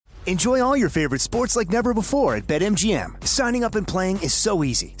Enjoy all your favorite sports like never before at BetMGM. Signing up and playing is so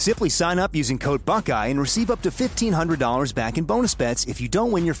easy. Simply sign up using code Buckeye and receive up to $1,500 back in bonus bets if you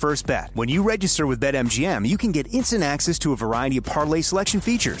don't win your first bet. When you register with BetMGM, you can get instant access to a variety of parlay selection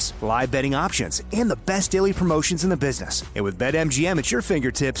features, live betting options, and the best daily promotions in the business. And with BetMGM at your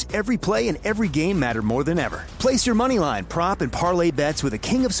fingertips, every play and every game matter more than ever. Place your moneyline, prop, and parlay bets with the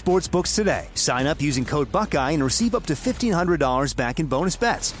king of sportsbooks today. Sign up using code Buckeye and receive up to $1,500 back in bonus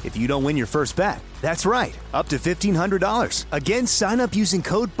bets if you don't win your first bet. That's right, up to $1,500. Again, sign up using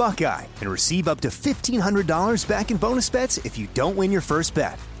code Buckeye and receive up to $1,500 back in bonus bets if you don't win your first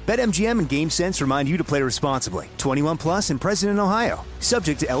bet. BetMGM and GameSense remind you to play responsibly. 21 plus and present in Ohio.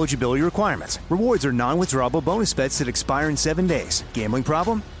 Subject to eligibility requirements. Rewards are non-withdrawable bonus bets that expire in 7 days. Gambling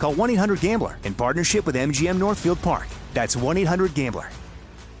problem? Call 1-800-GAMBLER in partnership with MGM Northfield Park. That's 1-800-GAMBLER.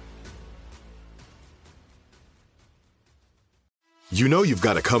 You know you've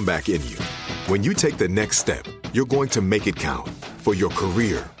got a comeback in you. When you take the next step, you're going to make it count. For your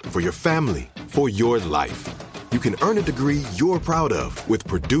career, for your family, for your life. You can earn a degree you're proud of with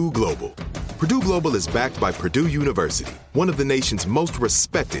Purdue Global. Purdue Global is backed by Purdue University, one of the nation's most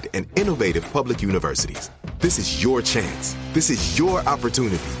respected and innovative public universities. This is your chance. This is your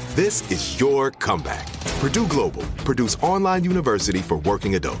opportunity. This is your comeback. Purdue Global, Purdue's online university for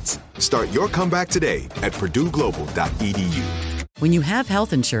working adults. Start your comeback today at purdueglobal.edu. When you have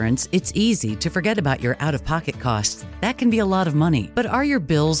health insurance, it's easy to forget about your out-of-pocket costs. That can be a lot of money. But are your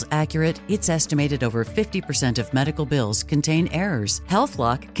bills accurate? It's estimated over 50% of medical bills contain errors.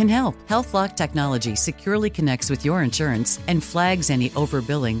 HealthLock can help. HealthLock technology securely connects with your insurance and flags any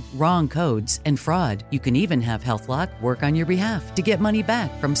overbilling, wrong codes, and fraud. You can even have HealthLock work on your behalf to get money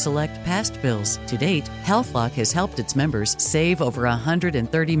back from select past bills. To date, HealthLock has helped its members save over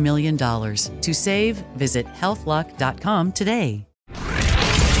 $130 million. To save, visit healthlock.com today.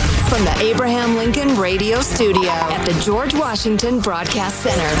 From the Abraham Lincoln Radio Studio at the George Washington Broadcast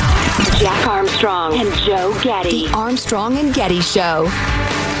Center, Jack Armstrong and Joe Getty. The Armstrong and Getty Show.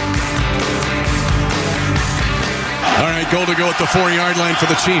 All right, goal to go at the 4-yard line for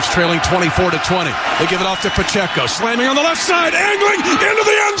the Chiefs, trailing 24-20. They give it off to Pacheco, slamming on the left side, angling into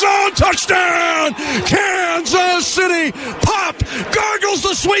the end zone. Touchdown, Kansas City. Pop gargles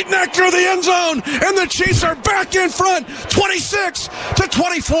the sweet nectar of the end zone, and the Chiefs are back in front,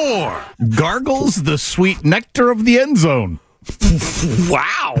 26-24. Gargles the sweet nectar of the end zone.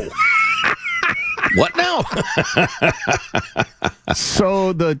 Wow. What now?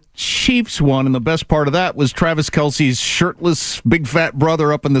 So the Chiefs won, and the best part of that was Travis Kelce's shirtless, big fat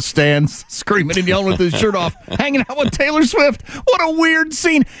brother up in the stands, screaming and yelling with his shirt off, hanging out with Taylor Swift. What a weird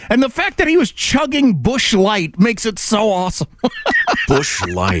scene. And the fact that he was chugging Busch Light makes it so awesome. Busch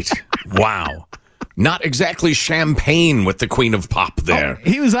Light. Wow. Not exactly champagne with the Queen of Pop there. Oh,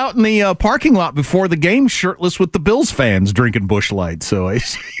 he was out in the parking lot before the game, shirtless with the Bills fans drinking Busch Light. So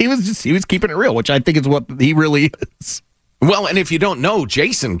he was keeping it real, which I think is what he really is. Well, and if you don't know,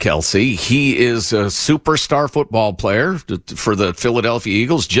 Jason Kelce, he is a superstar football player for the Philadelphia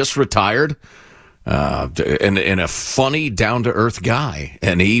Eagles, just retired, and a funny, down-to-earth guy.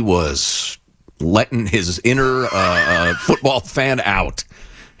 And he was letting his inner football fan out.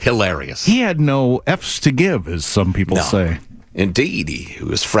 Hilarious. He had no F's to give, as some people say. Indeed, he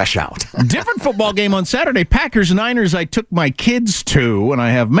was fresh out. Different football game on Saturday. Packers-Niners I took my kids to, and I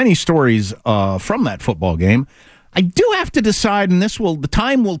have many stories from that football game. I do have to decide, and the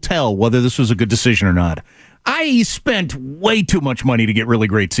time will tell whether this was a good decision or not. I spent way too much money to get really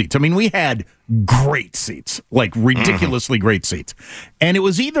great seats. I mean, we had great seats, like ridiculously great seats. And it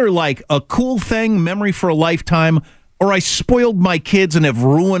was either like a cool thing, memory for a lifetime, or I spoiled my kids and have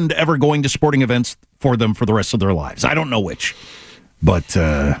ruined ever going to sporting events for them for the rest of their lives. I don't know which, but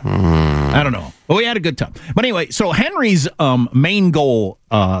I don't know. But we had a good time. But anyway, so Henry's main goal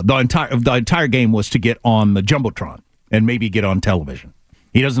the entire game was to get on the Jumbotron and maybe get on television.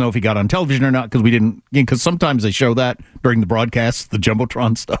 He doesn't know if he got on television or not because sometimes they show that during the broadcast, the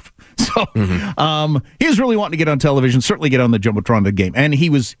Jumbotron stuff. So he was really wanting to get on television, certainly get on the Jumbotron of the game. And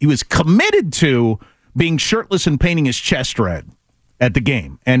he was committed to being shirtless and painting his chest red at the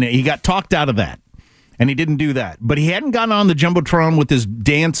game. And he got talked out of that. And he didn't do that. But he hadn't gotten on the Jumbotron with his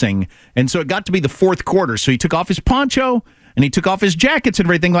dancing. And so it got to be the fourth quarter. So he took off his poncho and he took off his jackets and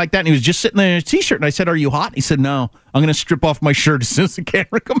everything like that. And he was just sitting there in his T-shirt. And I said, "Are you hot?" He said, "No, I'm going to strip off my shirt as soon as the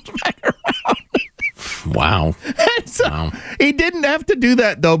camera comes back around." Wow. So he didn't have to do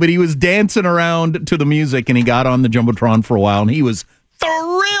that, though. But he was dancing around to the music. And he got on the Jumbotron for a while. And he was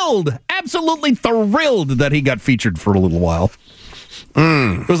thrilled, absolutely thrilled that he got featured for a little while.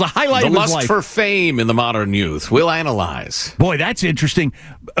 It was a highlight The of his lust life. for fame in the modern youth. We'll analyze. Boy, that's interesting.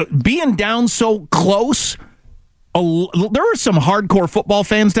 Being down so close, there were some hardcore football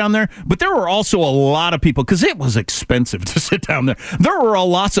fans down there, but there were also a lot of people, because it was expensive to sit down there. There were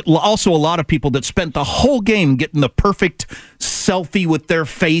also a lot of people that spent the whole game getting the perfect selfie with their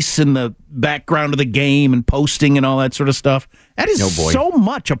face in the background of the game and posting and all that sort of stuff. That is so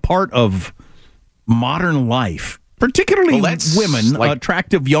much a part of modern life. Particularly women,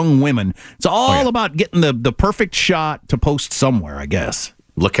 attractive young women. It's all about getting the perfect shot to post somewhere, I guess.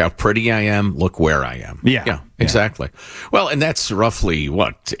 Look how pretty I am. Look where I am. Yeah, exactly. Well, and that's roughly,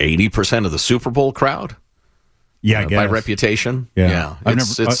 80% of the Super Bowl crowd? Yeah, I guess. By reputation? Yeah.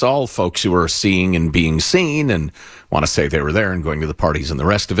 It's all folks who are seeing and being seen and want to say they were there and going to the parties and the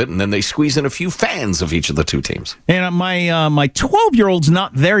rest of it, and then they squeeze in a few fans of each of the two teams. And my 12-year-old's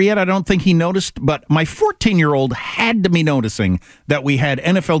not there yet. I don't think he noticed, but my 14-year-old had to be noticing that we had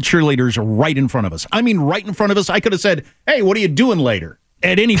NFL cheerleaders right in front of us. I mean, right in front of us. I could have said, "Hey, what are you doing later?"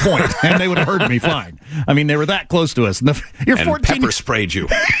 At any point, and they would have heard me fine. I mean, they were that close to us. You're 14. Pepper sprayed you.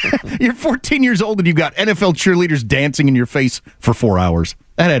 You're 14 years old, and you've got NFL cheerleaders dancing in your face for 4 hours.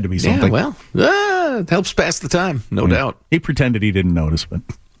 That had to be something. Yeah, well, it helps pass the time, no doubt. He pretended he didn't notice, but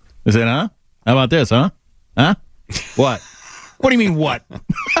I said, "Huh? How about this, huh? Huh? What? What do you mean, what?"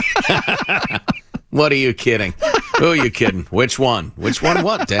 What are you kidding? Who are you kidding? Which one? Which one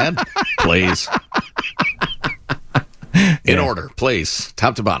what, Dad? Please. In order, please.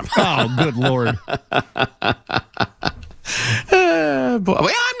 Top to bottom. Oh, good Lord. Boy,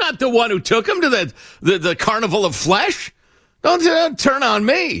 I'm not the one who took him to the Carnival of Flesh. Don't turn on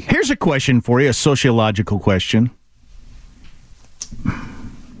me. Here's a question for you, a sociological question.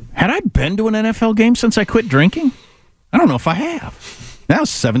 Had I been to an NFL game since I quit drinking? I don't know if I have. That was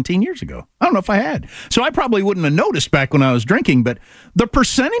 17 years ago. I don't know if I had. So I probably wouldn't have noticed back when I was drinking, but the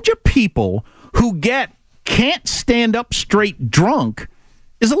percentage of people who can't stand up straight drunk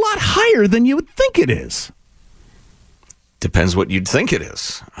is a lot higher than you would think it is. Depends what you'd think it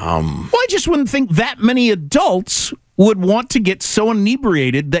is. Well, I just wouldn't think that many adults would want to get so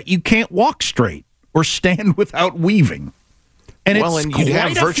inebriated that you can't walk straight or stand without weaving. And you'd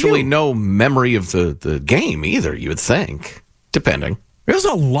have virtually no memory of the game either, you would think, depending. There's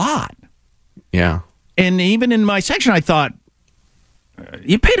a lot. Yeah. And even in my section, I thought,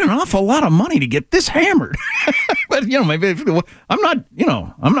 you paid an awful lot of money to get this hammered. But, maybe I'm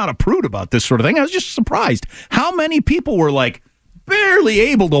not a prude about this sort of thing. I was just surprised how many people were barely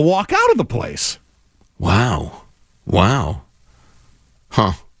able to walk out of the place. Wow.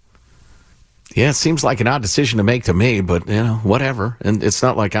 Huh. Yeah, it seems like an odd decision to make to me, but, whatever. And it's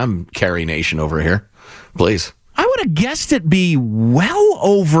not like I'm Carrie Nation over here. Please. I would have guessed it'd be well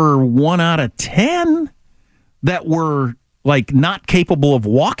over 1 out of 10 that were not capable of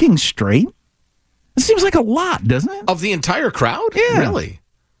walking straight. It seems like a lot, doesn't it? Of the entire crowd? Yeah.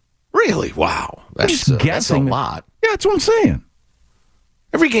 Really? Wow. That's a lot. Yeah, that's what I'm saying.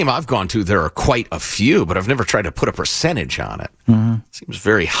 Every game I've gone to, there are quite a few, but I've never tried to put a percentage on it. Mm-hmm. It seems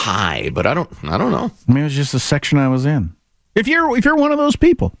very high, but I don't know. Maybe it was just the section I was in. If you're one of those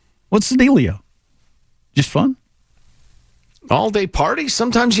people, what's the dealio? Just fun? All-day party.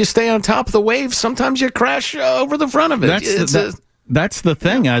 Sometimes you stay on top of the wave. Sometimes you crash over the front of it. That's the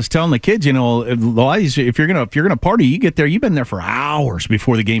thing. I was telling the kids, if you're gonna party, you get there. You've been there for hours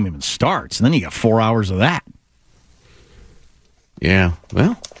before the game even starts, and then you got 4 hours of that. Yeah.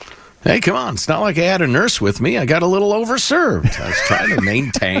 Well, hey, come on. It's not like I had a nurse with me. I got a little overserved. I was trying to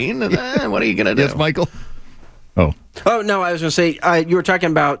maintain. And, what are you gonna do? Yes, Michael. Oh, no, I was going to say, you were talking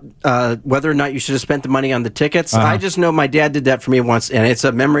about whether or not you should have spent the money on the tickets. I just know my dad did that for me once, and it's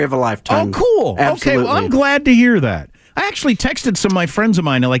a memory of a lifetime. Oh, cool. Absolutely. Okay, well, I'm glad to hear that. I actually texted some of my friends of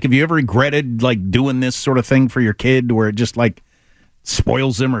mine, have you ever regretted, doing this sort of thing for your kid where it just,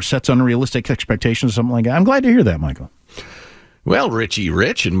 spoils them or sets unrealistic expectations or something like that? I'm glad to hear that, Michael. Well, Richie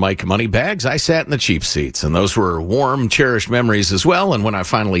Rich and Mike Moneybags, I sat in the cheap seats, and those were warm, cherished memories as well. And when I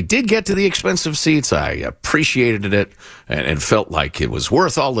finally did get to the expensive seats, I appreciated it and felt like it was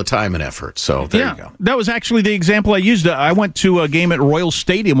worth all the time and effort. So there you go. That was actually the example I used. I went to a game at Royal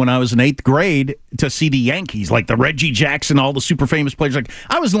Stadium when I was in 8th grade to see the Yankees, the Reggie Jackson, all the super famous players.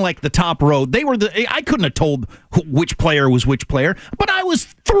 I was in the top row. I couldn't have told which player was which player, but I was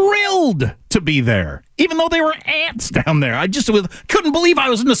thrilled to be there, even though they were ants down there. I just couldn't believe I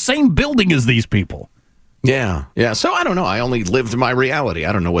was in the same building as these people. Yeah. So I don't know. I only lived my reality.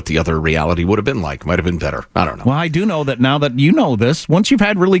 I don't know what the other reality would have been like. Might have been better. I don't know. Well, I do know that now that you know this, once you've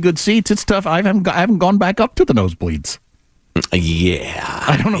had really good seats, it's tough. I haven't gone back up to the nosebleeds. Yeah.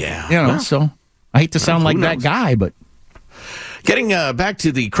 I don't know. Yeah. So I hate to sound like that guy, but. Getting back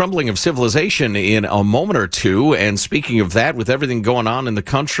to the crumbling of civilization in a moment or two, and speaking of that, with everything going on in the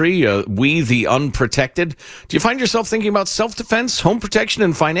country, we the unprotected, do you find yourself thinking about self-defense, home protection,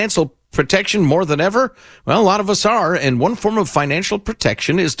 and financial protection more than ever? Well, a lot of us are, and one form of financial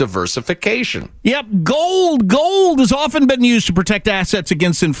protection is diversification. Yep, gold. Gold has often been used to protect assets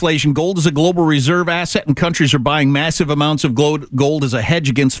against inflation. Gold is a global reserve asset, and countries are buying massive amounts of gold as a hedge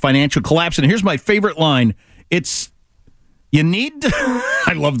against financial collapse. And here's my favorite line. You need to,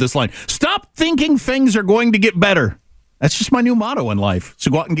 I love this line. Stop thinking things are going to get better. That's just my new motto in life. So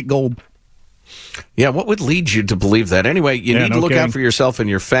go out and get gold. Yeah, what would lead you to believe that? Anyway, you need to look out for yourself and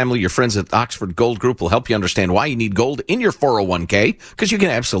your family. Your friends at Oxford Gold Group will help you understand why you need gold in your 401k, because you can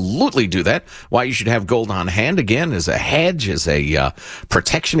absolutely do that. Why you should have gold on hand, again, as a hedge, as a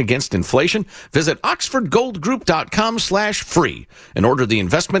protection against inflation. Visit oxfordgoldgroup.com/free and order the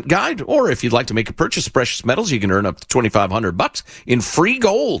investment guide. Or if you'd like to make a purchase of precious metals, you can earn up to $2,500 in free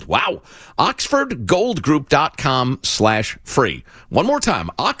gold. Wow. oxfordgoldgroup.com/free. One more time,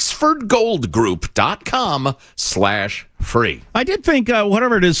 oxfordgoldgroup.com/free. I did think,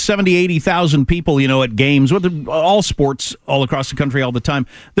 whatever it is, 70, 80,000 people, at games, with all sports all across the country all the time.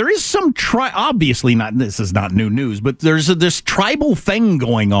 There is some, obviously not, this is not new news, but there's this tribal thing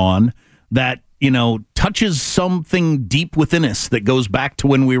going on that, touches something deep within us that goes back to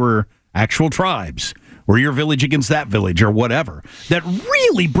when we were actual tribes. Or your village against that village, or whatever. That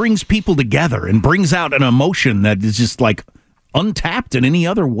really brings people together and brings out an emotion that is just like untapped in any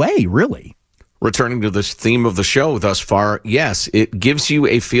other way, really. Returning to this theme of the show thus far, yes, it gives you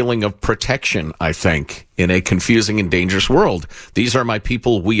a feeling of protection, I think, in a confusing and dangerous world. These are my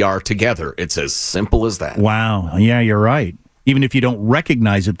people, we are together. It's as simple as that. Wow. Yeah, you're right. Even if you don't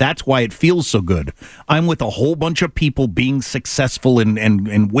recognize it, that's why it feels so good. I'm with a whole bunch of people being successful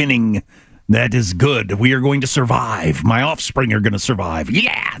and winning. That is good. We are going to survive. My offspring are going to survive.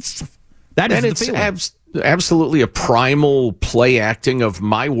 Yes! That is the feeling. Absolutely a primal play acting of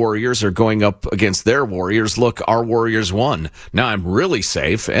my warriors are going up against their warriors. Look, our warriors won. Now I'm really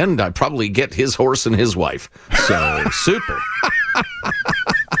safe, and I probably get his horse and his wife. So, super.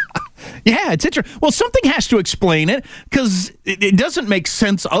 Yeah, it's interesting. Well, something has to explain it, because it doesn't make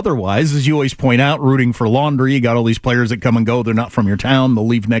sense otherwise. As you always point out, rooting for laundry, you got all these players that come and go. They're not from your town. They'll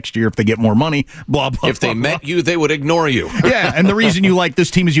leave next year if they get more money, blah, blah, If they met you, they would ignore you. Yeah, and the reason you like this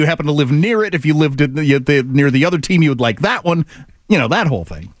team is you happen to live near it. If you lived near the other team, you would like that one. That whole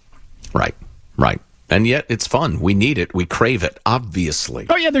thing. Right. And yet, it's fun. We need it. We crave it, obviously.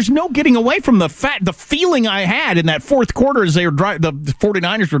 Oh, yeah, there's no getting away from the feeling I had in that fourth quarter as the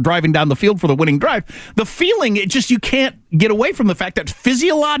 49ers were driving down the field for the winning drive. The feeling, you can't get away from the fact that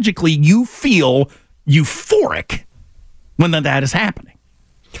physiologically you feel euphoric when that is happening.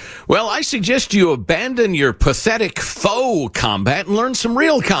 Well, I suggest you abandon your pathetic faux combat and learn some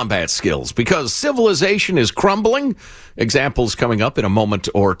real combat skills, because civilization is crumbling. Examples coming up in a moment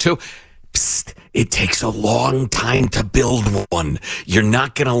or two. Psst, it takes a long time to build one. You're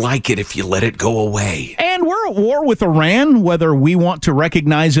not going to like it if you let it go away. And we're at war with Iran, whether we want to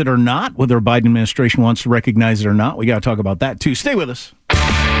recognize it or not, whether the Biden administration wants to recognize it or not. We got to talk about that, too. Stay with us.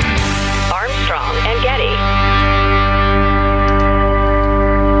 Armstrong and Getty.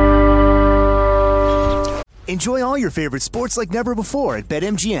 Enjoy all your favorite sports like never before at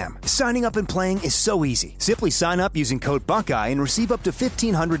BetMGM. Signing up and playing is so easy. Simply sign up using code Buckeye and receive up to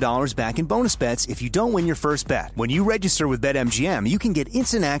 $1,500 back in bonus bets if you don't win your first bet. When you register with BetMGM, you can get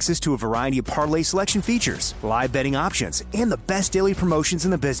instant access to a variety of parlay selection features, live betting options, and the best daily promotions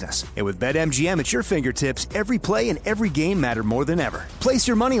in the business. And with BetMGM at your fingertips, every play and every game matter more than ever. Place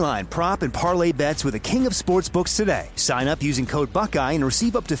your moneyline, prop, and parlay bets with the king of sportsbooks today. Sign up using code Buckeye and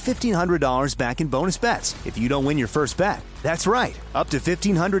receive up to $1,500 back in bonus bets if you don't win your first bet. That's right, up to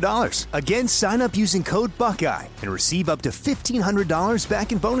 $1,500. Again, sign up using code Buckeye and receive up to $1,500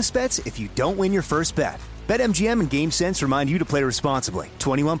 back in bonus bets if you don't win your first bet. BetMGM and GameSense remind you to play responsibly.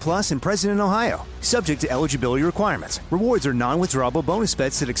 21 plus and present in Ohio. Subject to eligibility requirements. Rewards are non-withdrawable bonus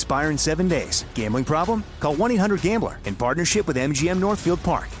bets that expire in 7 days. Gambling problem? Call 1-800-GAMBLER in partnership with MGM Northfield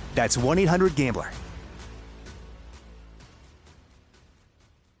Park. That's 1-800-GAMBLER.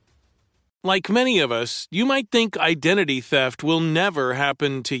 Like many of us, you might think identity theft will never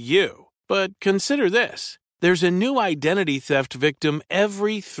happen to you. But consider this. There's a new identity theft victim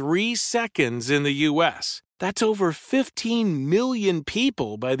every 3 seconds in the U.S. That's over 15 million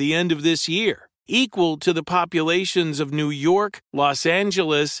people by the end of this year, equal to the populations of New York, Los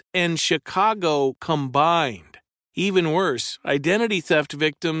Angeles, and Chicago combined. Even worse, identity theft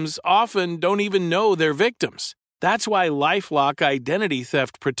victims often don't even know they're victims. That's why LifeLock Identity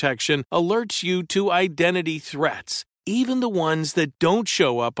Theft Protection alerts you to identity threats even the ones that don't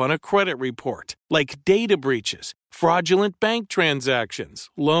show up on a credit report, like data breaches, fraudulent bank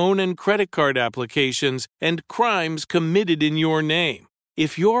transactions, loan and credit card applications, and crimes committed in your name.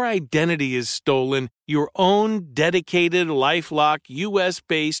 If your identity is stolen, your own dedicated LifeLock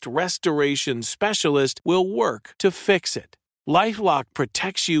U.S.-based restoration specialist will work to fix it. LifeLock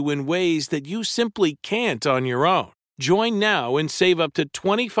protects you in ways that you simply can't on your own. Join now and save up to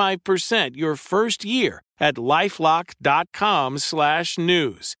 25% your first year at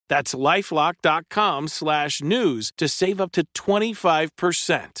LifeLock.com/news. That's LifeLock.com/news to save up to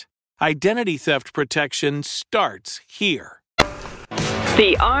 25%. Identity theft protection starts here.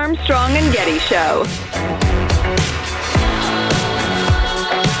 The Armstrong and Getty Show.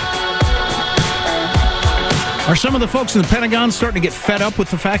 Are some of the folks in the Pentagon starting to get fed up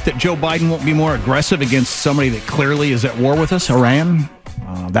with the fact that Joe Biden won't be more aggressive against somebody that clearly is at war with us, Iran?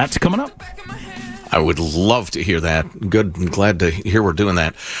 That's coming up. I would love to hear that. Good. I'm glad to hear we're doing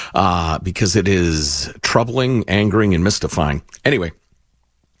that because it is troubling, angering, and mystifying. Anyway,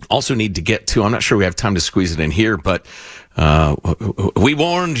 also need to get to, I'm not sure we have time to squeeze it in here, but we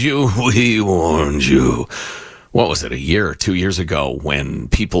warned you. We warned you. What was it, a year or 2 years ago when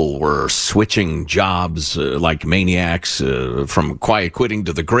people were switching jobs like maniacs from quiet quitting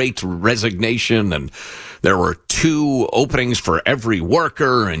to the great resignation, and there were 2 openings for every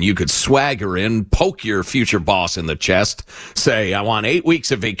worker, and you could swagger in, poke your future boss in the chest, say, I want 8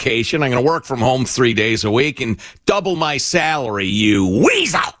 weeks of vacation, I'm going to work from home 3 days a week, and double my salary, you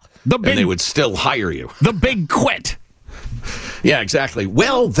weasel! And they would still hire you. The big quit. Yeah, exactly.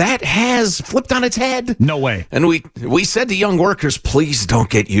 Well, that has flipped on its head. No way. And we said to young workers, please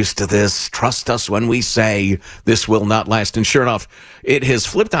don't get used to this. Trust us when we say this will not last. And sure enough, it has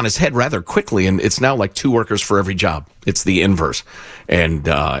flipped on its head rather quickly, and it's now like 2 workers for every job. It's the inverse. And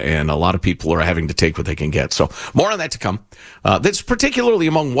a lot of people are having to take what they can get. So more on that to come. That's particularly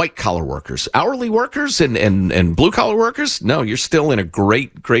among white-collar workers. Hourly workers and blue-collar workers, no, you're still in a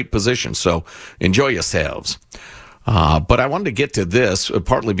great, great position. So enjoy yourselves. But I wanted to get to this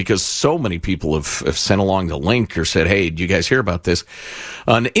partly because so many people have sent along the link or said, hey, did you guys hear about this?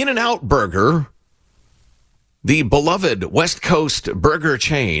 An In-N-Out Burger, the beloved West Coast burger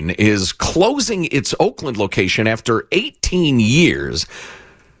chain, is closing its Oakland location after 18 years,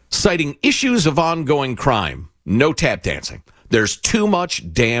 citing issues of ongoing crime. No tap dancing. There's too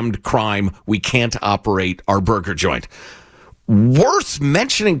much damned crime. We can't operate our burger joint. Worth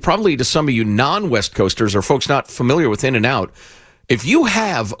mentioning probably to some of you non-West Coasters or folks not familiar with In-N-Out, if you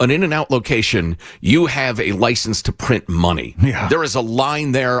have an In-N-Out location, you have a license to print money. Yeah. There is a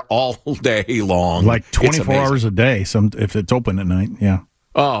line there all day long. Like 24 hours a day, if it's open at night, yeah.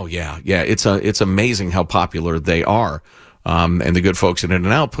 Oh, yeah. It's amazing how popular they are. And the good folks at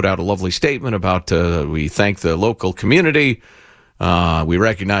In-N-Out put out a lovely statement about we thank the local community. We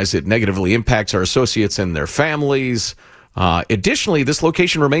recognize it negatively impacts our associates and their families. Additionally, this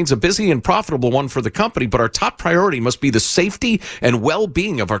location remains a busy and profitable one for the company, but our top priority must be the safety and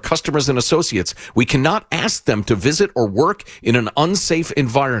well-being of our customers and associates. We cannot ask them to visit or work in an unsafe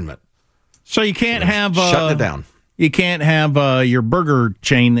environment. So you can't have... shutting it down. You can't have your burger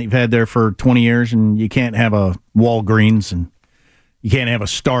chain that you've had there for 20 years, and you can't have a Walgreens, and you can't have a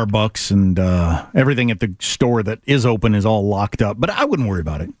Starbucks, and everything at the store that is open is all locked up. But I wouldn't worry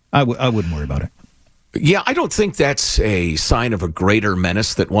about it. I wouldn't worry about it. Yeah, I don't think that's a sign of a greater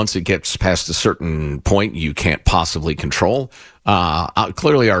menace that once it gets past a certain point, you can't possibly control.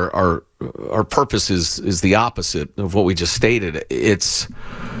 Clearly, our purpose is the opposite of what we just stated. It's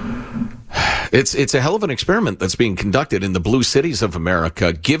a hell of an experiment that's being conducted in the blue cities of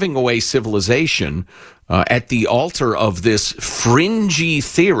America, giving away civilization at the altar of this fringy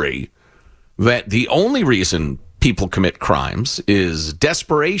theory that the only reason people commit crimes is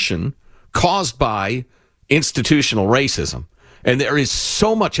desperation caused by institutional racism. And there is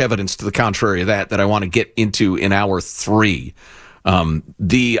so much evidence to the contrary of that I want to get into in hour 3.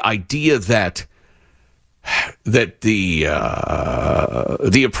 The idea that the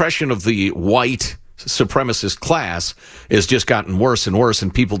oppression of the white supremacist class has just gotten worse and worse,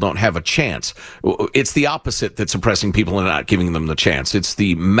 and people don't have a chance. It's the opposite that's oppressing people and not giving them the chance. It's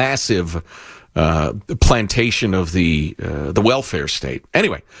the massive plantation of the welfare state.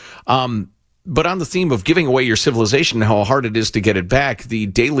 Anyway, but on the theme of giving away your civilization and how hard it is to get it back, the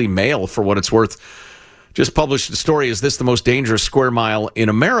Daily Mail, for what it's worth, just published a story, Is This the Most Dangerous Square Mile in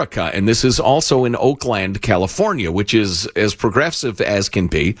America? And this is also in Oakland, California, which is as progressive as can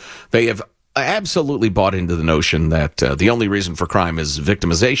be. They have absolutely bought into the notion that the only reason for crime is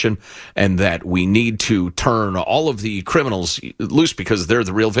victimization, and that we need to turn all of the criminals loose because they're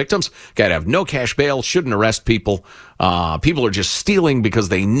the real victims. Got to have no cash bail, shouldn't arrest people. People are just stealing because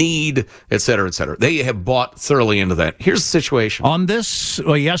they need, et cetera, et cetera. They have bought thoroughly into that. Here's the situation. On this,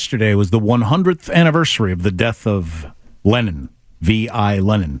 yesterday was the 100th anniversary of the death of Lenin, V.I.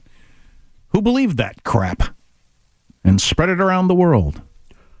 Lenin, who believed that crap and spread it around the world.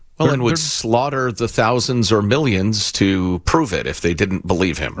 Well, and would slaughter the thousands or millions to prove it if they didn't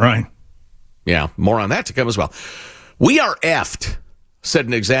believe him. Right. Yeah, more on that to come as well. We are effed, said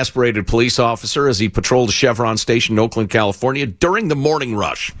an exasperated police officer as he patrolled a Chevron station in Oakland, California during the morning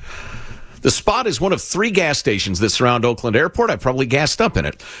rush. The spot is one of 3 gas stations that surround Oakland Airport. I probably gassed up in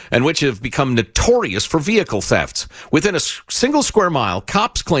it, and which have become notorious for vehicle thefts. Within a single square mile,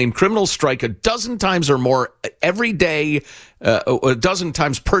 cops claim criminals strike a dozen times or more every day, a dozen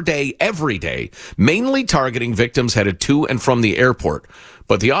times per day, every day, mainly targeting victims headed to and from the airport.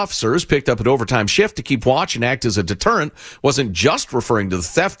 But the officers picked up an overtime shift to keep watch and act as a deterrent, wasn't just referring to the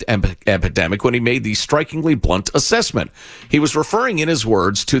theft epidemic when he made the strikingly blunt assessment. He was referring, in his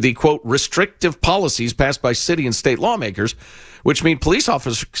words, to the, quote, restrictive policies passed by city and state lawmakers, which mean police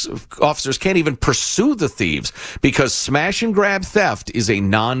officers can't even pursue the thieves because smash and grab theft is a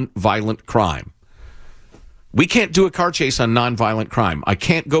non-violent crime. We can't do a car chase on nonviolent crime. I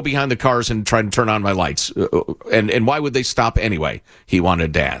can't go behind the cars and try to turn on my lights. And why would they stop anyway? He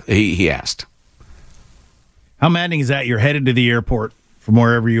wanted to. He asked. How maddening is that? You're headed to the airport from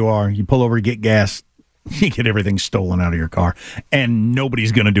wherever you are. You pull over, get gas. You get everything stolen out of your car. And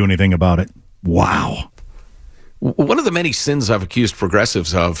nobody's going to do anything about it. Wow. One of the many sins I've accused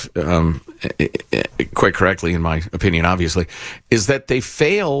progressives of, quite correctly in my opinion, obviously, is that they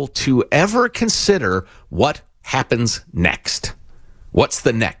fail to ever consider what happens next. What's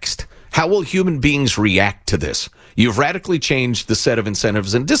the next? How will human beings react to this? You've radically changed the set of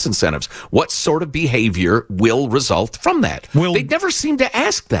incentives and disincentives. What sort of behavior will result from that? They never seem to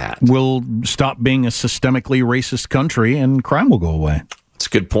ask that. We'll stop being a systemically racist country and crime will go away. That's a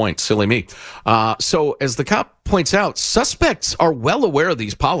good point. Silly me. So as the cop points out, suspects are well aware of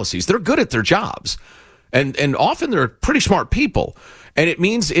these policies. They're good at their jobs. And often they're pretty smart people. And it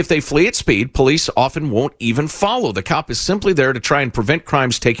means if they flee at speed, police often won't even follow. The cop is simply there to try and prevent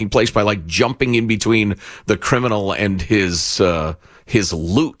crimes taking place by, like, jumping in between the criminal and his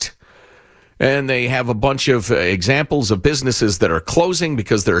loot. And they have a bunch of examples of businesses that are closing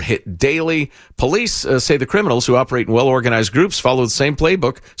because they're hit daily. Police say the criminals who operate in well-organized groups follow the same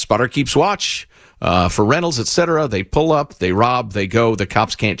playbook. Spotter keeps watch for rentals, etc. They pull up, they rob, they go. The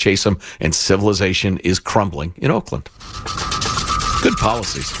cops can't chase them, and civilization is crumbling in Oakland. Good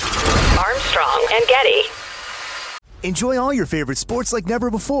policies. Armstrong and Getty. Enjoy all your favorite sports like never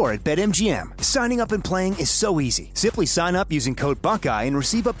before at BetMGM. Signing up and playing is so easy. Simply sign up using code Buckeye and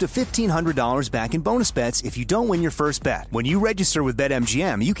receive up to $1,500 back in bonus bets if you don't win your first bet. When you register with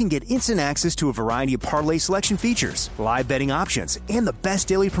BetMGM, you can get instant access to a variety of parlay selection features, live betting options, and the best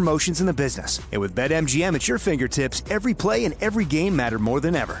daily promotions in the business. And with BetMGM at your fingertips, every play and every game matter more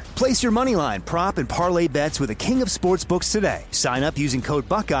than ever. Place your moneyline, prop, and parlay bets with the king of sportsbooks today. Sign up using code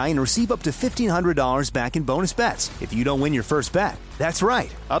Buckeye and receive up to $1,500 back in bonus bets if you don't win your first bet. That's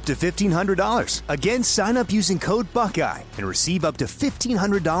right, up to $1,500. Again, sign up using code Buckeye and receive up to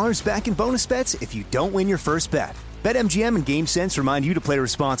 $1,500 back in bonus bets if you don't win your first bet. BetMGM and GameSense remind you to play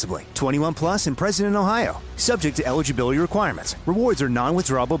responsibly. 21 plus and present in Ohio. Subject to eligibility requirements. Rewards are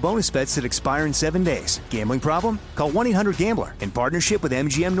non-withdrawable bonus bets that expire in 7 days. Gambling problem? Call 1-800-GAMBLER in partnership with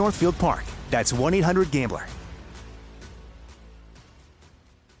MGM Northfield Park. That's 1-800-GAMBLER.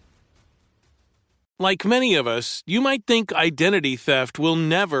 Like many of us, you might think identity theft will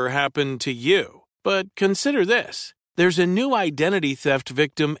never happen to you. But consider this. There's a new identity theft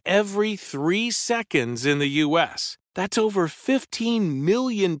victim every 3 seconds in the U.S. That's over 15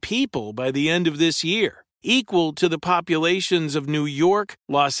 million people by the end of this year, equal to the populations of New York,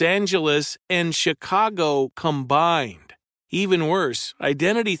 Los Angeles, and Chicago combined. Even worse,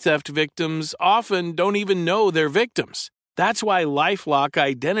 identity theft victims often don't even know they're victims. That's why LifeLock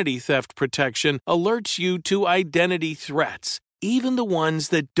Identity Theft Protection alerts you to identity threats, even the ones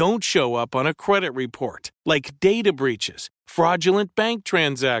that don't show up on a credit report, like data breaches, fraudulent bank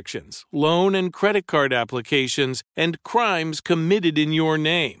transactions, loan and credit card applications, and crimes committed in your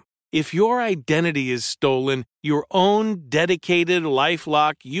name. If your identity is stolen, your own dedicated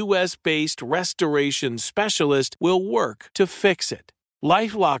LifeLock U.S.-based restoration specialist will work to fix it.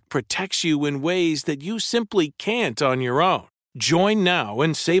 LifeLock protects you in ways that you simply can't on your own. Join now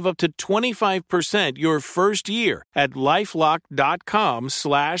and save up to 25% your first year at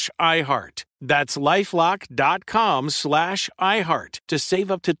LifeLock.com/iHeart. That's LifeLock.com/iHeart to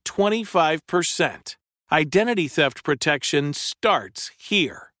save up to 25%. Identity theft protection starts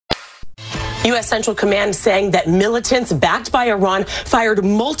here. U.S. Central Command saying that militants backed by Iran fired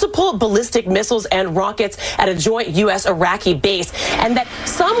multiple ballistic missiles and rockets at a joint U.S.-Iraqi base, and that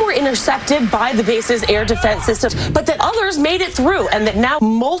some were intercepted by the base's air defense systems, but that others made it through, and that now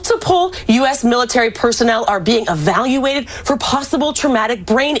multiple U.S. military personnel are being evaluated for possible traumatic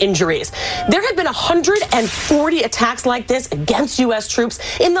brain injuries. There have been 140 attacks like this against U.S. troops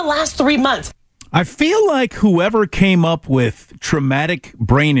in the last 3 months. I feel like whoever came up with traumatic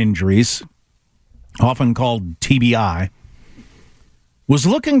brain injuries, often called TBI, was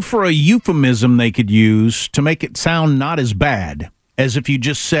looking for a euphemism they could use to make it sound not as bad as if you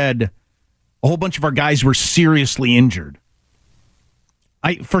just said a whole bunch of our guys were seriously injured.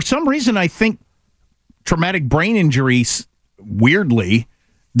 For some reason, I think traumatic brain injuries, weirdly,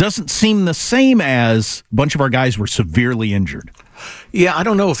 doesn't seem the same as a bunch of our guys were severely injured. Yeah, I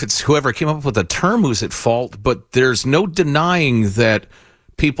don't know if it's whoever came up with the term who's at fault, but there's no denying that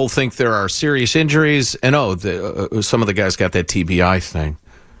people think there are serious injuries, and some of the guys got that TBI thing.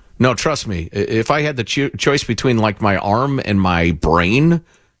 No, trust me, if I had the choice between like my arm and my brain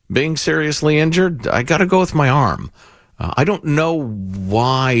being seriously injured, I got to go with my arm. I don't know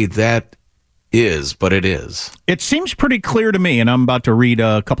why that is, but it is. It seems pretty clear to me, and I'm about to read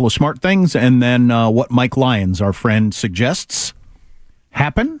a couple of smart things, and then what Mike Lyons, our friend, suggests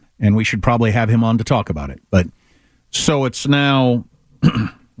happen, and we should probably have him on to talk about it. But so it's now,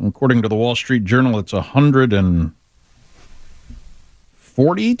 according to the Wall Street Journal, it's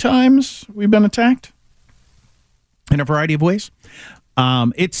 140 times we've been attacked in a variety of ways.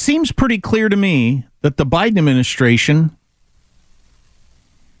 It seems pretty clear to me that the Biden administration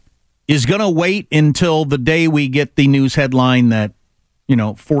is going to wait until the day we get the news headline that,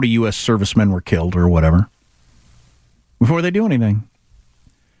 40 U.S. servicemen were killed or whatever before they do anything.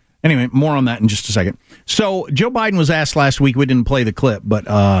 Anyway, more on that in just a second. So Joe Biden was asked last week, we didn't play the clip, but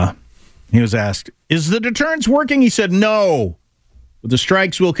he was asked, is the deterrence working? He said, no, but the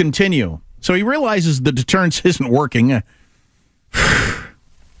strikes will continue. So he realizes the deterrence isn't working.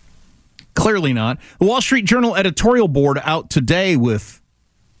 Clearly not. The Wall Street Journal editorial board out today with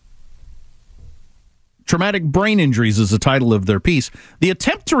traumatic brain injuries is the title of their piece. The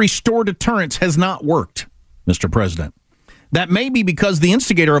attempt to restore deterrence has not worked, Mr. President. That may be because the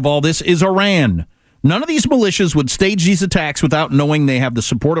instigator of all this is Iran. None of these militias would stage these attacks without knowing they have the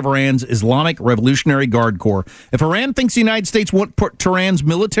support of Iran's Islamic Revolutionary Guard Corps. If Iran thinks the United States won't put Tehran's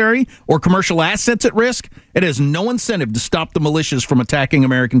military or commercial assets at risk, it has no incentive to stop the militias from attacking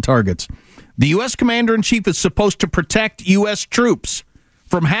American targets. The U.S. Commander-in-Chief is supposed to protect U.S. troops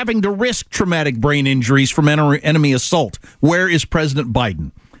from having to risk traumatic brain injuries from enemy assault. Where is President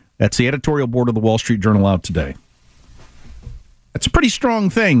Biden? That's the editorial board of the Wall Street Journal out today. That's a pretty strong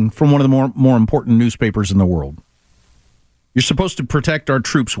thing from one of the more important newspapers in the world. You're supposed to protect our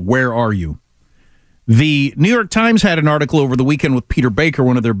troops. Where are you? The New York Times had an article over the weekend with Peter Baker,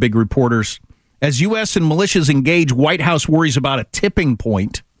 one of their big reporters. As U.S. and militias engage, White House worries about a tipping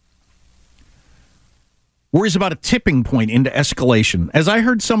point. Worries about a tipping point into escalation. As I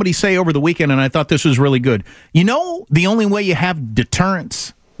heard somebody say over the weekend, and I thought this was really good, the only way you have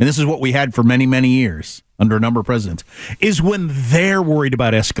deterrence, and this is what we had for many, many years under a number of presidents, is when they're worried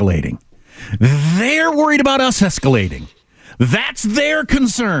about escalating. They're worried about us escalating. That's their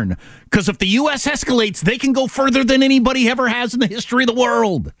concern. Because if the U.S. escalates, they can go further than anybody ever has in the history of the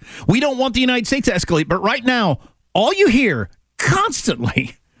world. We don't want the United States to escalate. But right now, all you hear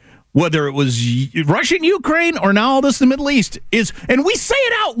constantly, whether it was Russia and Ukraine or now all this in the Middle East, is, and we say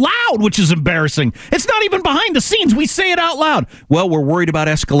it out loud, which is embarrassing. It's not even behind the scenes. We say it out loud. Well, we're worried about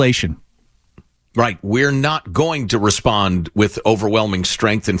escalation. Right. We're not going to respond with overwhelming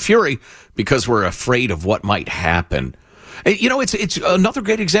strength and fury because we're afraid of what might happen. It's another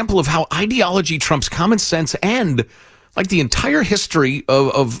great example of how ideology trumps common sense and like the entire history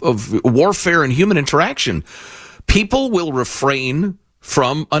of warfare and human interaction. People will refrain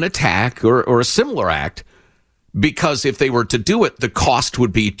from an attack or a similar act because if they were to do it, the cost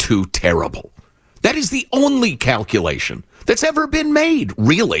would be too terrible. That is the only calculation that's ever been made,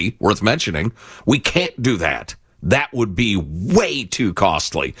 really, worth mentioning. We can't do that. That would be way too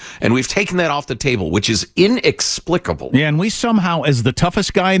costly. And we've taken that off the table, which is inexplicable. Yeah, and we somehow, as the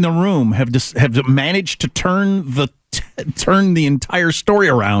toughest guy in the room, have managed to turn the entire story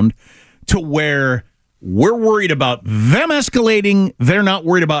around to where we're worried about them escalating. They're not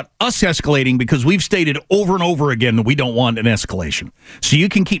worried about us escalating because we've stated over and over again that we don't want an escalation. So you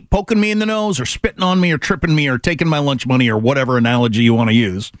can keep poking me in the nose or spitting on me or tripping me or taking my lunch money or whatever analogy you want to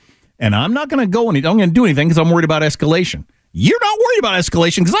use. And I'm not going to I'm going to do anything because I'm worried about escalation. You're not worried about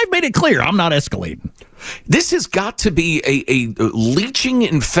escalation because I've made it clear I'm not escalating. This has got to be a leeching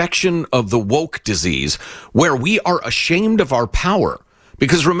infection of the woke disease where we are ashamed of our power.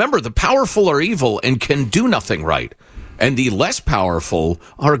 Because remember, the powerful are evil and can do nothing right. And the less powerful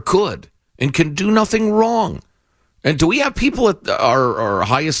are good and can do nothing wrong. And do we have people at our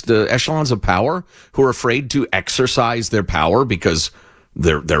highest echelons of power who are afraid to exercise their power because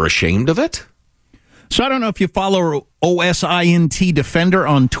they're ashamed of it? So I don't know if you follow OSINT Defender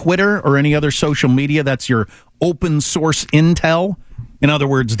on Twitter or any other social media. That's your open source intel. In other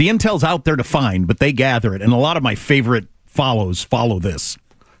words, the intel's out there to find, but they gather it. And a lot of my favorite follow this.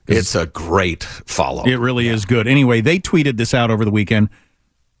 It's a great follow. It really is good. Anyway, they tweeted this out over the weekend.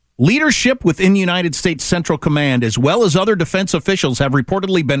 Leadership within United States Central Command, as well as other defense officials, have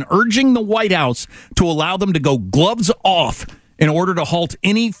reportedly been urging the White House to allow them to go gloves off in order to halt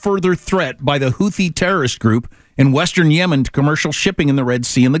any further threat by the Houthi terrorist group in western Yemen to commercial shipping in the Red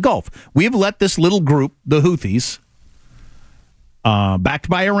Sea and the Gulf. We have let this little group, the Houthis, backed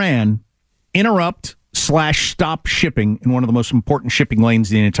by Iran, interrupt/stop shipping in one of the most important shipping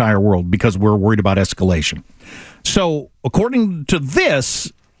lanes in the entire world because we're worried about escalation. So, according to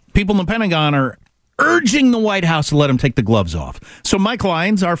this, people in the Pentagon are urging the White House to let them take the gloves off. So Mike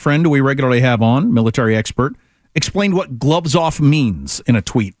Lyons, our friend who we regularly have on, military expert, explained what gloves off means in a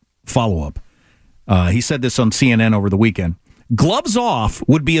tweet follow-up. He said this on CNN over the weekend. Gloves off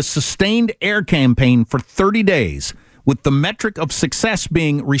would be a sustained air campaign for 30 days, with the metric of success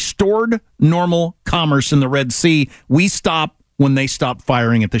being restored normal commerce in the Red Sea. We stop when they stop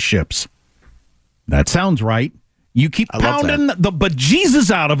firing at the ships. That sounds right. You keep pounding the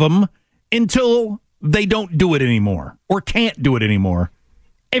bejesus out of them until they don't do it anymore or can't do it anymore.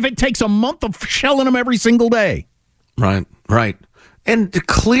 If it takes a month of shelling them every single day. Right. And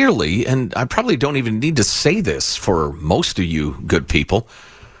clearly, and I probably don't even need to say this for most of you good people,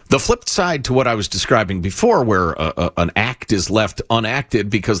 the flip side to what I was describing before, where an act is left unacted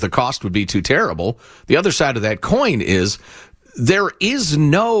because the cost would be too terrible, the other side of that coin is there is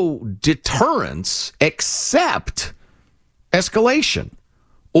no deterrence except escalation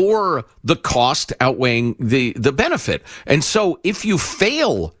or the cost outweighing the benefit. And so if you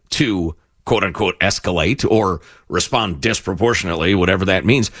fail to quote unquote escalate or respond disproportionately, whatever that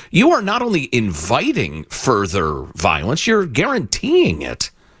means, you are not only inviting further violence, you're guaranteeing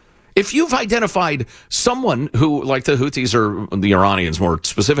it. If you've identified someone who, like the Houthis or the Iranians more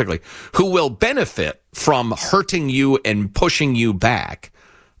specifically, who will benefit from hurting you and pushing you back,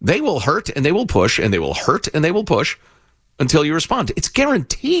 they will hurt and they will push and they will hurt and they will push until you respond. It's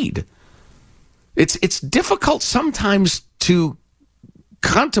guaranteed. It's difficult sometimes to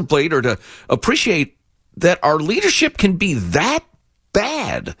contemplate or to appreciate that our leadership can be that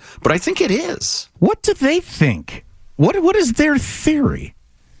bad, but I think it is. What do they think? What is their theory?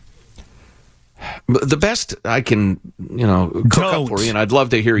 The best I can, cook up for you, and I'd love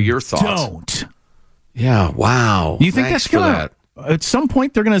to hear your thoughts. Don't. Yeah, wow. You think that's going to... At some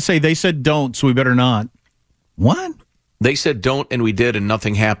point, they're going to say, they said don't, so we better not. What? They said don't, and we did, and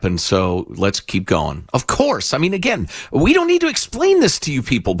nothing happened, so let's keep going. Of course. I mean, again, we don't need to explain this to you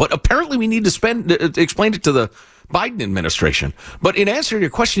people, but apparently we need to explain it to the Biden administration. But in answer to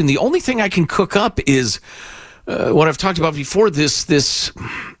your question, the only thing I can cook up is what I've talked about before, this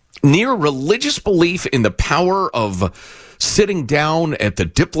near religious belief in the power of sitting down at the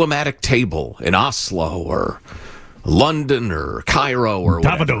diplomatic table in Oslo or London or Cairo or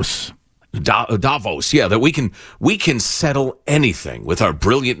Davos. Davos, yeah, that we can settle anything with our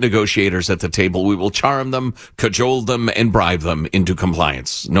brilliant negotiators at the table. We will charm them, cajole them, and bribe them into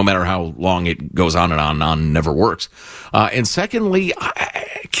compliance, no matter how long it goes on and on and on, never works. And secondly,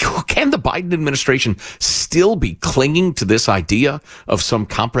 can the Biden administration still be clinging to this idea of some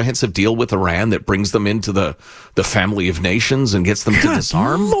comprehensive deal with Iran that brings them into the family of nations and gets them to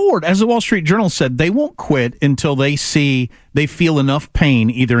disarm? Lord, as the Wall Street Journal said, they won't quit until they feel enough pain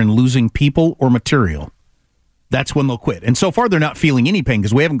either in losing people or material. That's when they'll quit. And so far, they're not feeling any pain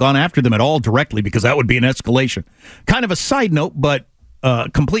because we haven't gone after them at all directly because that would be an escalation. Kind of a side note, but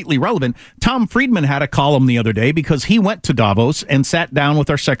completely relevant. Tom Friedman had a column the other day because he went to Davos and sat down with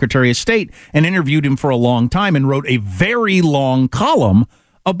our Secretary of State and interviewed him for a long time and wrote a very long column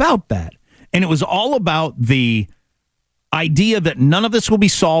about that. And it was all about the idea that none of this will be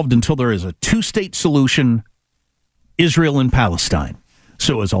solved until there is a two-state solution, Israel and Palestine.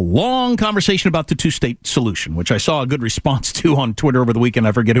 So it was a long conversation about the two-state solution, which I saw a good response to on Twitter over the weekend.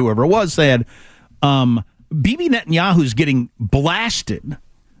 I forget whoever it was said, Bibi Netanyahu's getting blasted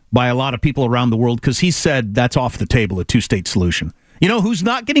by a lot of people around the world because he said that's off the table, a two-state solution. You know who's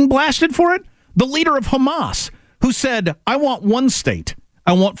not getting blasted for it? The leader of Hamas, who said, I want one state.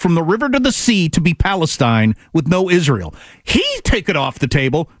 I want from the river to the sea to be Palestine with no Israel. He take it off the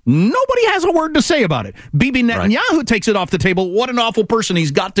table. Nobody has a word to say about it. Bibi Netanyahu takes it off the table. What an awful person. He's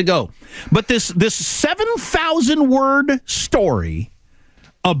got to go. But this 7,000-word story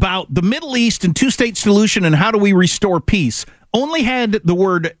about the Middle East and two-state solution and how do we restore peace only had the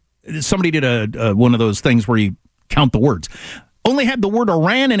word, somebody did one of those things where you count the words, only had the word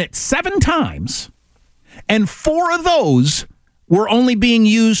Iran in it 7 times, and 4 of those were only being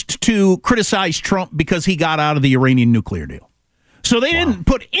used to criticize Trump because he got out of the Iranian nuclear deal. So they didn't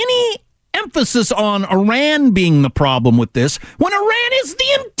put any emphasis on Iran being the problem with this when Iran is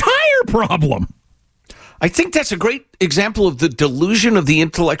the entire problem. I think that's a great example of the delusion of the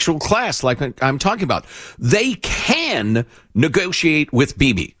intellectual class, like I'm talking about. They can negotiate with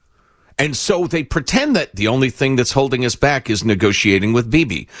Bibi. And so they pretend that the only thing that's holding us back is negotiating with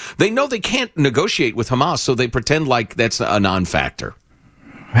Bibi. They know they can't negotiate with Hamas, so they pretend like that's a non-factor.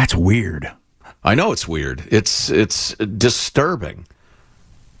 That's weird. I know it's weird. It's disturbing.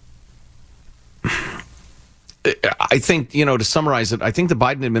 I think, to summarize it, I think the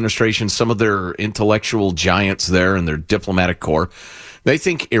Biden administration, some of their intellectual giants there and their diplomatic corps, they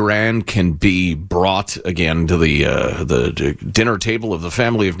think Iran can be brought again to the dinner table of the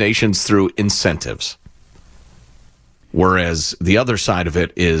family of nations through incentives. Whereas the other side of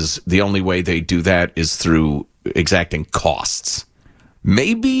it is the only way they do that is through exacting costs.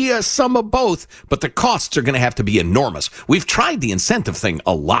 Maybe some of both, but the costs are going to have to be enormous. We've tried the incentive thing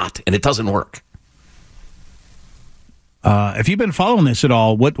a lot, and it doesn't work. If you've been following this at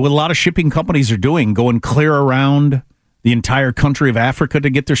all, what a lot of shipping companies are doing, going clear around the entire country of Africa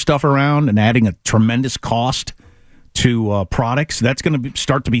to get their stuff around and adding a tremendous cost to products, that's going to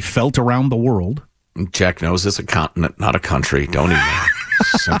start to be felt around the world. Jack knows it's a continent, not a country. Don't even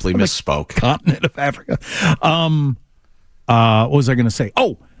simply misspoke. Continent of Africa. What was I going to say?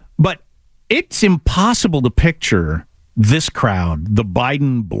 Oh, but it's impossible to picture this crowd, the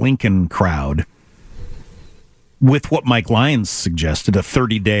Biden-Blinken crowd, with what Mike Lyons suggested, a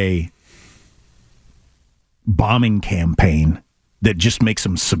 30-day bombing campaign that just makes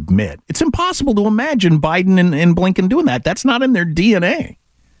them submit. It's impossible to imagine Biden and Blinken doing that. That's not in their DNA.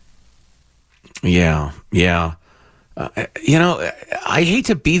 Yeah. I hate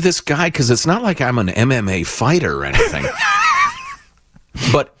to be this guy because it's not like I'm an MMA fighter or anything.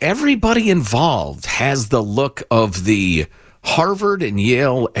 But everybody involved has the look of the Harvard and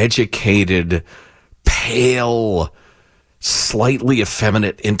Yale educated, pale, slightly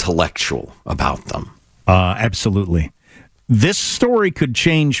effeminate intellectual about them. Absolutely. This story could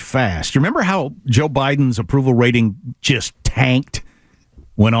change fast. Remember how Joe Biden's approval rating just tanked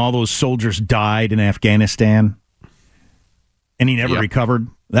when all those soldiers died in Afghanistan and he never recovered?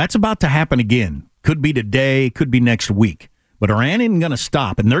 That's about to happen again. Could be today, could be next week. But Iran isn't going to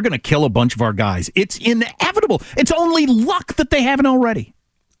stop, and they're going to kill a bunch of our guys. It's inevitable. It's only luck that they haven't already.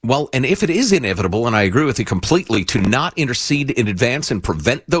 Well, and if it is inevitable, and I agree with you completely, to not intercede in advance and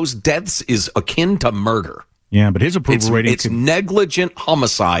prevent those deaths is akin to murder. Yeah, but his approval rating... It's negligent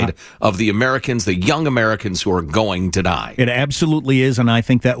homicide of the Americans, the young Americans who are going to die. It absolutely is, and I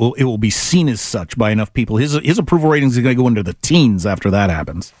think that it will be seen as such by enough people. His approval ratings are going to go into the teens after that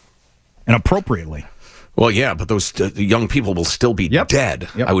happens, and appropriately. Well, yeah, but those young people will still be dead.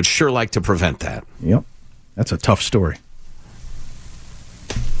 Yep. I would sure like to prevent that. Yep, that's a tough story.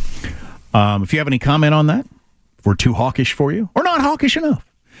 If you have any comment on that, if we're too hawkish for you, or not hawkish enough,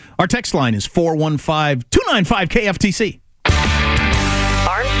 our text line is 415-295-KFTC.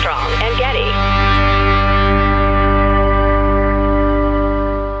 Armstrong and Getty.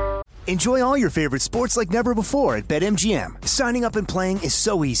 Enjoy all your favorite sports like never before at BetMGM. Signing up and playing is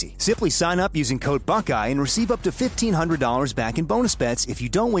so easy. Simply sign up using code Buckeye and receive up to $1,500 back in bonus bets if you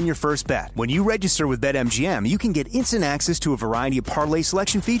don't win your first bet. When you register with BetMGM, you can get instant access to a variety of parlay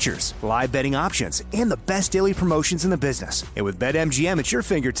selection features, live betting options, and the best daily promotions in the business. And with BetMGM at your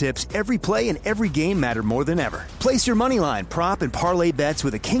fingertips, every play and every game matter more than ever. Place your moneyline, prop, and parlay bets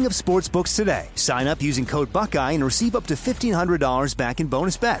with the king of sportsbooks today. Sign up using code Buckeye and receive up to $1,500 back in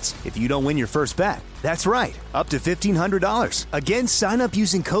bonus bets. If you don't win your first bet. That's right, up to $1,500. Again, sign up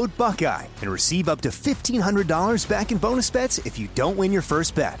using code Buckeye and receive up to $1,500 back in bonus bets if you don't win your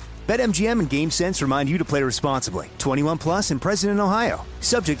first bet. BetMGM and GameSense remind you to play responsibly. 21 plus and present in Ohio.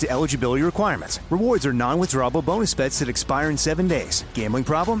 Subject to eligibility requirements. Rewards are non-withdrawable bonus bets that expire in 7 days. Gambling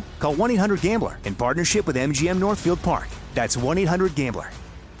problem? Call 1-800-GAMBLER in partnership with MGM Northfield Park. That's 1-800-GAMBLER.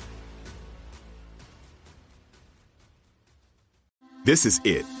 This is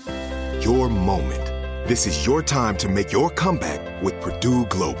it. Your moment. This is your time to make your comeback with Purdue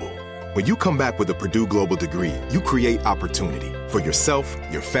Global. When you come back with a Purdue Global degree, you create opportunity for yourself,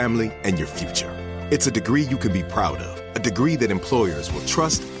 your family, and your future. It's a degree you can be proud of, a degree that employers will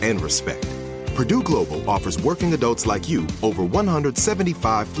trust and respect. Purdue Global offers working adults like you over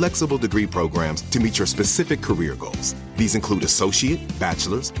 175 flexible degree programs to meet your specific career goals. These include associate,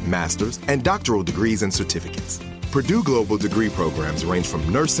 bachelor's, master's, and doctoral degrees and certificates. Purdue Global degree programs range from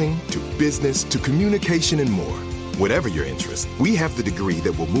nursing to business to communication and more. Whatever your interest, we have the degree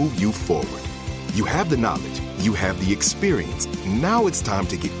that will move you forward. You have the knowledge, you have the experience. Now it's time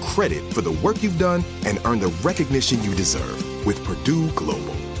to get credit for the work you've done and earn the recognition you deserve with Purdue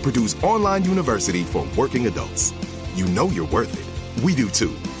Global, Purdue's online university for working adults. You know you're worth it. We do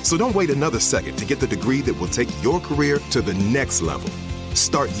too. So don't wait another second to get the degree that will take your career to the next level.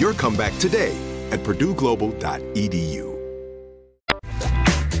 Start your comeback today at purdueglobal.edu.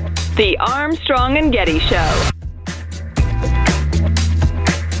 The Armstrong and Getty Show.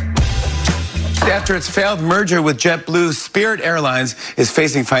 After its failed merger with JetBlue, Spirit Airlines is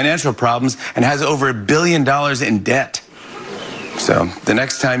facing financial problems and has over $1 billion in debt. So the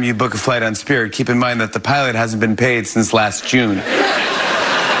next time you book a flight on Spirit, keep in mind that the pilot hasn't been paid since last June.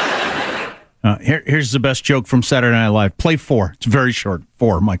 Here's the best joke from Saturday Night Live. Play 4. It's very short.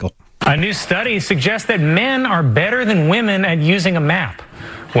 4, Michael. A new study suggests that men are better than women at using a map,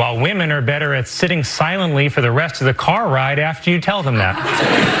 while women are better at sitting silently for the rest of the car ride after you tell them that.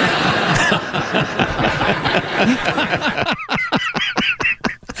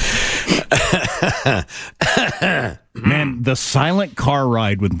 Man, the silent car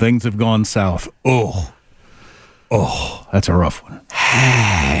ride when things have gone south. Oh, that's a rough one.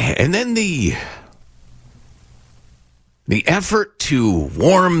 And then the effort to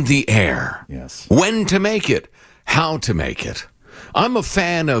warm the air. Yes. When to make it, how to make it. I'm a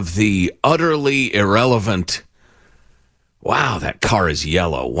fan of the utterly irrelevant, wow, that car is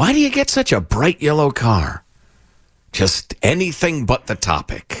yellow. Why do you get such a bright yellow car? Just anything but the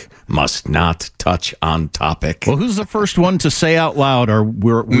topic. Must not touch on topic. Well, who's the first one to say out loud,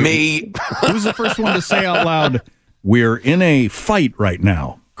 me. Who's the first one to say out loud, we're in a fight right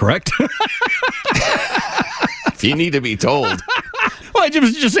now, correct? If you need to be told. Well, I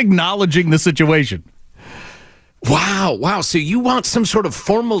was just acknowledging the situation. Wow. So you want some sort of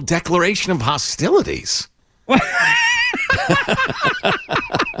formal declaration of hostilities?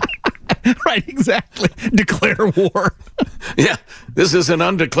 Right, exactly. Declare war. Yeah, this is an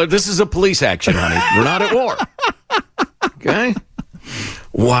undeclared. This is a police action, honey. We're not at war. Okay.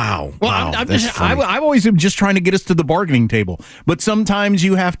 Wow. Well, wow. I'm always just trying to get us to the bargaining table, but sometimes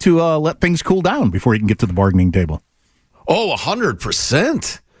you have to let things cool down before you can get to the bargaining table. Oh,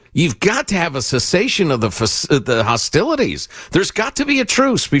 100%. You've got to have a cessation of the hostilities. There's got to be a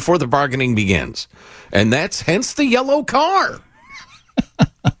truce before the bargaining begins. And that's hence the yellow car.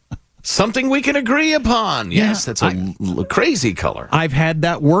 Something we can agree upon. Yes, that's a crazy color. I've had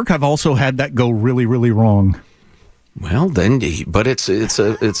that work. I've also had that go really, really wrong. Well, then, but it's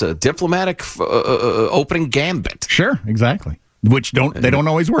a diplomatic opening gambit. Sure, exactly. Which they don't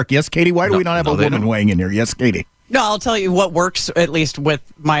always work. Yes, Katie. Why do we not have a woman weighing in here? Yes, Katie. No, I'll tell you what works, at least with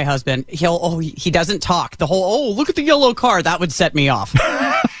my husband. He doesn't talk. The whole, look at the yellow car, that would set me off.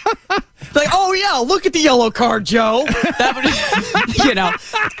 Like, oh, yeah, look at the yellow car, Joe. That would, you know.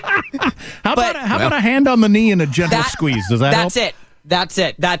 How about a hand on the knee and a gentle squeeze? Does that help? That's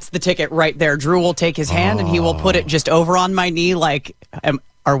it. That's the ticket right there. Drew will take his hand and he will put it just over on my knee like,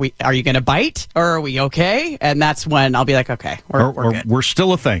 are you going to bite or are we okay? And that's when I'll be like, okay, we're good. We're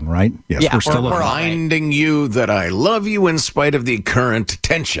still a thing, right? Yes, yeah, we're still a thing. Reminding you that I love you in spite of the current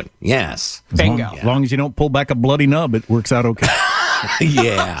tension. Yes. Bingo. As long as you don't pull back a bloody nub, it works out okay.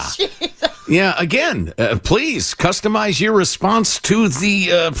 Yeah. Yeah, again, please customize your response to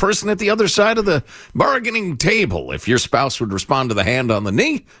the person at the other side of the bargaining table. If your spouse would respond to the hand on the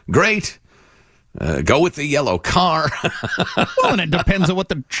knee, great. Go with the yellow car. Well, and it depends on what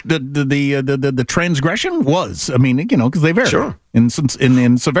the transgression was. I mean, because they vary in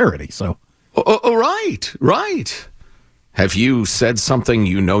severity. So, right. Have you said something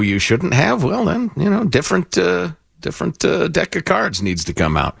you know you shouldn't have? Well, then different different deck of cards needs to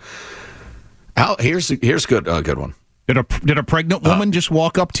come out. Here's good one. Did a pregnant woman just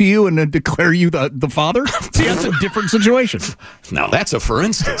walk up to you and then declare you the father? See, that's a different situation. Now that's a for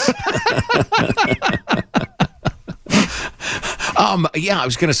instance. I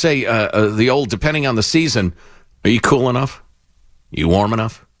was going to say the old depending on the season. Are you cool enough? You warm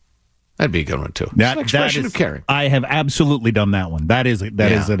enough? That'd be a good one too. That's an expression of caring. I have absolutely done that one. That is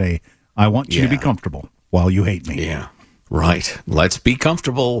I want you to be comfortable while you hate me. Yeah. Right. Let's be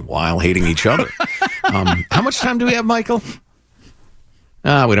comfortable while hating each other. How much time do we have, Michael?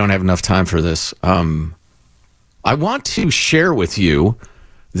 We don't have enough time for this. I want to share with you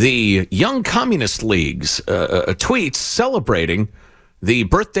the Young Communist League's tweets celebrating the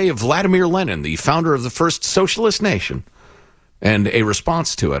birthday of Vladimir Lenin, the founder of the first socialist nation. And a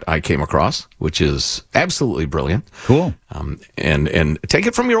response to it I came across, which is absolutely brilliant. Cool. And take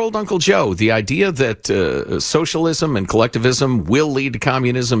it from your old Uncle Joe. The idea that socialism and collectivism will lead to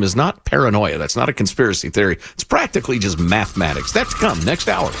communism is not paranoia. That's not a conspiracy theory. It's practically just mathematics. That's to come next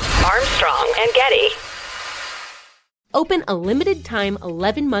hour. Armstrong and Getty. Open a limited-time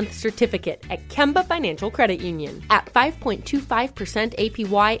 11-month certificate at Kemba Financial Credit Union. At 5.25%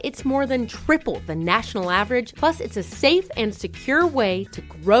 APY, it's more than triple the national average, plus it's a safe and secure way to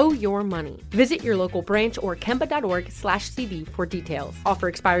grow your money. Visit your local branch or kemba.org/CD for details. Offer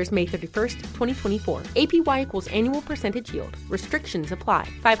expires May 31st, 2024. APY equals annual percentage yield. Restrictions apply.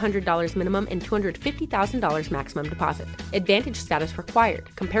 $500 minimum and $250,000 maximum deposit. Advantage status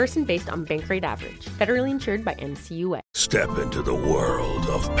required. Comparison based on bank rate average. Federally insured by NCUA. Step into the world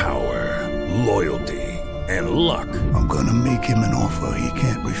of power, loyalty, and luck. I'm gonna make him an offer he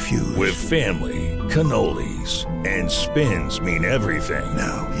can't refuse. With family, cannolis, and spins mean everything.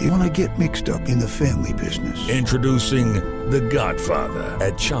 Now, you wanna get mixed up in the family business. Introducing The Godfather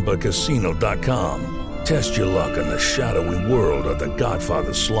at ChumbaCasino.com. Test your luck in the shadowy world of The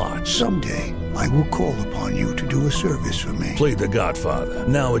Godfather slot. Someday, I will call upon you to do a service for me. Play The Godfather,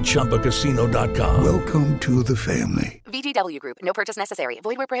 now at ChumbaCasino.com. Welcome to the family. VGW Group. No purchase necessary.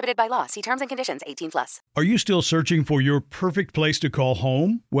 Void where prohibited by law. See terms and conditions. 18+. Are you still searching for your perfect place to call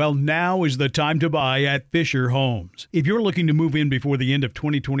home? Well, now is the time to buy at Fisher Homes. If you're looking to move in before the end of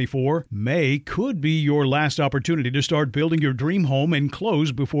 2024, May could be your last opportunity to start building your dream home and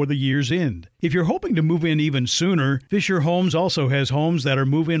close before the year's end. If you're hoping to move in even sooner, Fisher Homes also has homes that are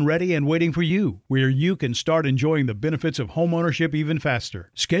move-in ready and waiting for you, where you can start enjoying the benefits of homeownership even faster.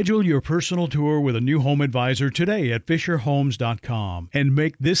 Schedule your personal tour with a new home advisor today at FisherHomes.com and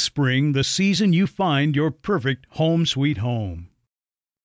make this spring the season you find your perfect home sweet home.